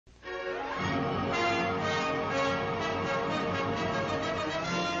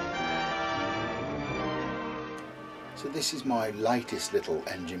So this is my latest little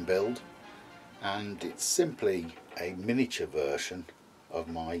engine build, and it's simply a miniature version of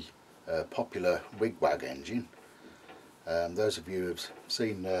my popular Wig-Wag engine. Those of you who have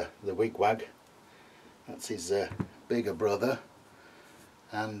seen the Wig-Wag, that's his bigger brother,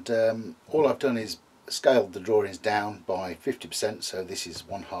 and all I've done is scaled the drawings down by 50%, so this is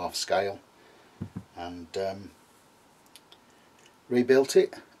 1/2 scale, and rebuilt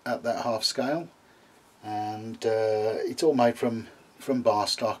it at that half scale. And it's all made from bar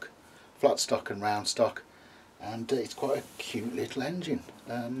stock, flat stock and round stock, and it's quite a cute little engine.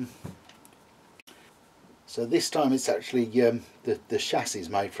 So this time it's actually the chassis is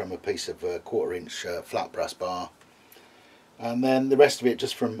made from a piece of 1/4 inch flat brass bar, and then the rest of it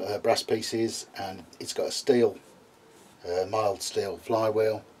just from brass pieces, and it's got a steel, mild steel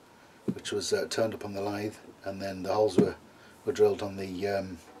flywheel which was turned up on the lathe, and then the holes were drilled on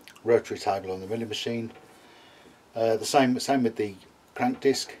the rotary table on the milling machine. The same with the crank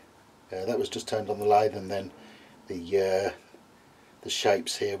disc, that was just turned on the lathe, and then the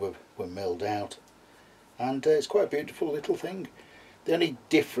shapes here were milled out, and it's quite a beautiful little thing. The only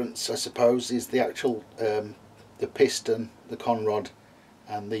difference, I suppose, is the actual the piston, the conrod,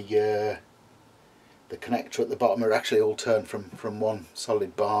 and the connector at the bottom are actually all turned from one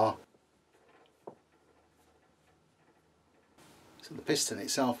solid bar. So the piston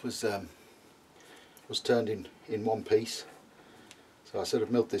itself was turned in one piece. So I sort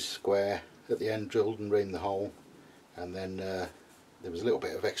of milled this square at the end, drilled and reamed the hole, and then there was a little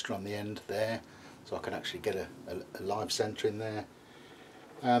bit of extra on the end there, so I can actually get a live centre in there.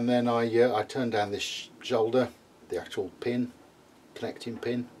 And then I turned down this shoulder, the actual pin, connecting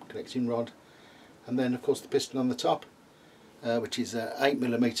rod, and then of course the piston on the top, which is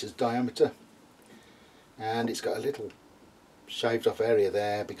 8mm diameter, and it's got a little shaved off area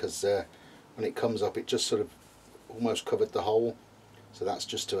there because when it comes up it just sort of almost covered the hole, so that's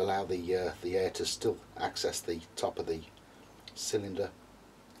just to allow the air to still access the top of the cylinder.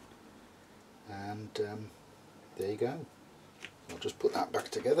 And there you go. I'll just put that back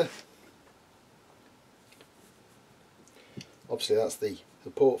together. Obviously that's the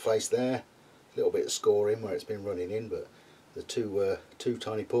port face there, a little bit of scoring where it's been running in, but the two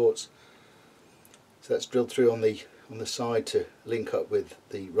tiny ports. So that's drilled through on the side to link up with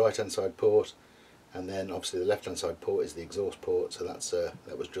the right hand side port, and then obviously the left hand side port is the exhaust port, so that's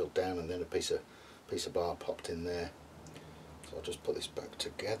that was drilled down, and then a piece of bar popped in there. So I'll just put this back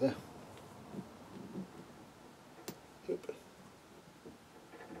together. Oop.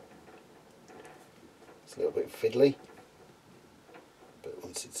 It's a little bit fiddly, but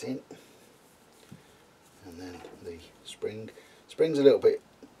once it's in, and then the spring's a little bit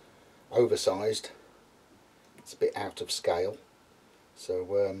oversized. It's a bit out of scale,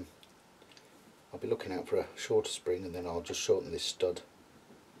 so I'll be looking out for a shorter spring, and then I'll just shorten this stud.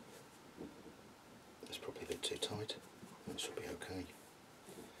 It's probably a bit too tight. That should be okay.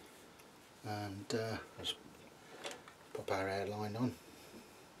 And just pop our airline on,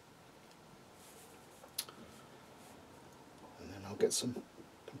 and then I'll get some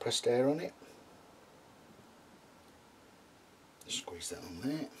compressed air on it. Squeeze that on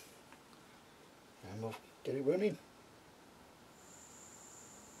there, and we'll get it running.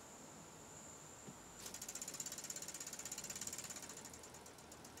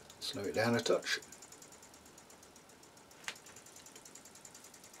 Slow it down a touch.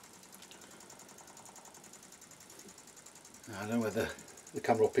 I don't know whether the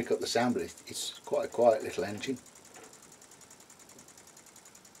camera will pick up the sound, but it's quite a quiet little engine.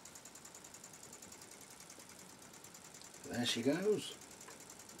 There she goes.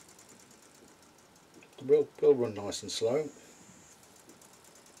 Will run nice and slow.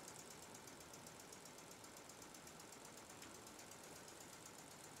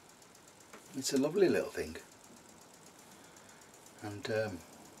 It's a lovely little thing, and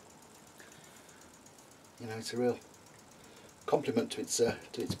you know, it's a real compliment to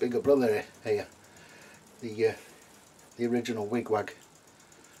its bigger brother here, the original Wig-Wag.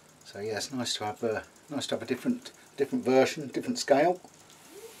 So yeah, it's nice to have a different version, different scale.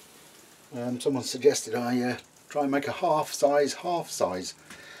 Someone suggested I try and make a half size,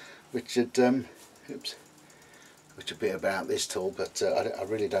 which would be about this tall, but I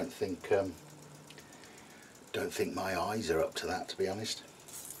really don't think my eyes are up to that, to be honest.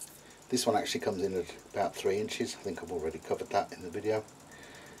 This one actually comes in at about 3 inches. I think I've already covered that in the video.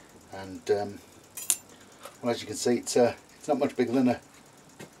 And well, as you can see, it's not much bigger than a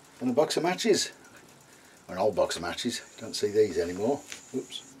box of matches, or an old box of matches. Don't see these anymore.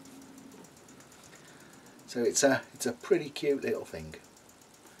 Oops. So it's a pretty cute little thing.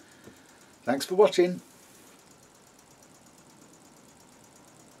 Thanks for watching.